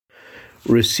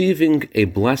Receiving a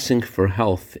blessing for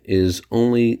health is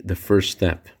only the first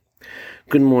step.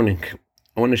 Good morning.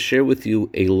 I want to share with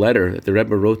you a letter that the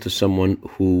Rebbe wrote to someone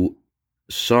who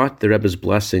sought the Rebbe's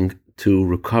blessing to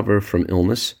recover from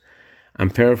illness. I'm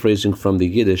paraphrasing from the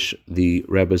Yiddish, the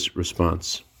Rebbe's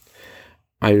response.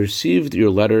 I received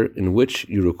your letter in which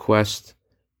you request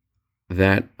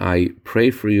that I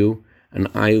pray for you, and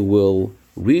I will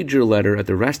read your letter at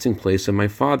the resting place of my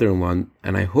father-in-law,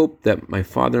 and I hope that my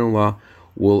father-in-law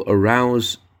will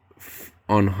arouse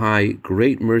on high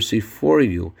great mercy for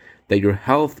you, that your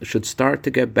health should start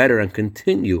to get better and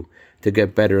continue to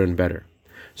get better and better.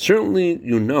 Certainly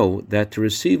you know that to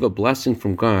receive a blessing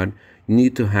from God, you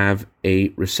need to have a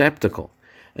receptacle.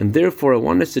 And therefore I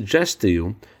want to suggest to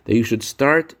you that you should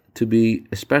start to be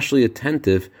especially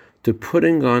attentive to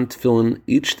putting on tefillin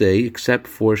each day except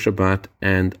for Shabbat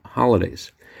and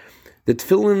holidays. The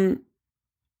tefillin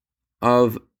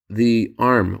of the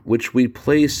arm, which we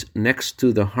place next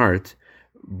to the heart,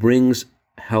 brings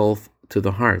health to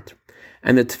the heart.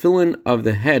 And the tefillin of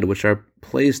the head, which are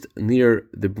placed near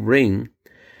the brain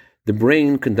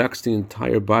conducts the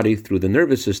entire body through the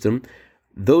nervous system.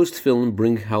 Those tefillin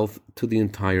bring health to the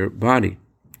entire body.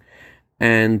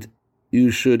 And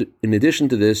you should, in addition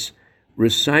to this,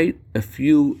 recite a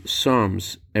few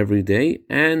psalms every day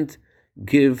and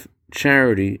give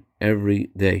charity every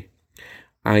day.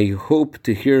 I hope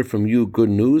to hear from you good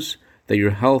news that your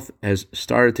health has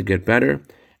started to get better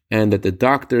and that the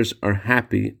doctors are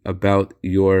happy about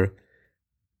your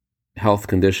health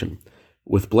condition,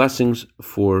 with blessings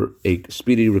for a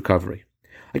speedy recovery.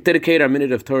 I dedicate our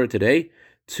Minute of Torah today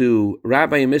to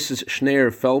Rabbi and Mrs.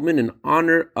 Schneier Feldman in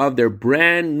honor of their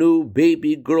brand new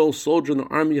baby girl soldier in the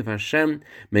army of Hashem.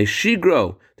 May she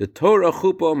grow to Torah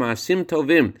Chupo Ma'asim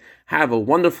Tovim. Have a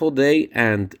wonderful day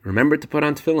and remember to put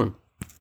on tefillin.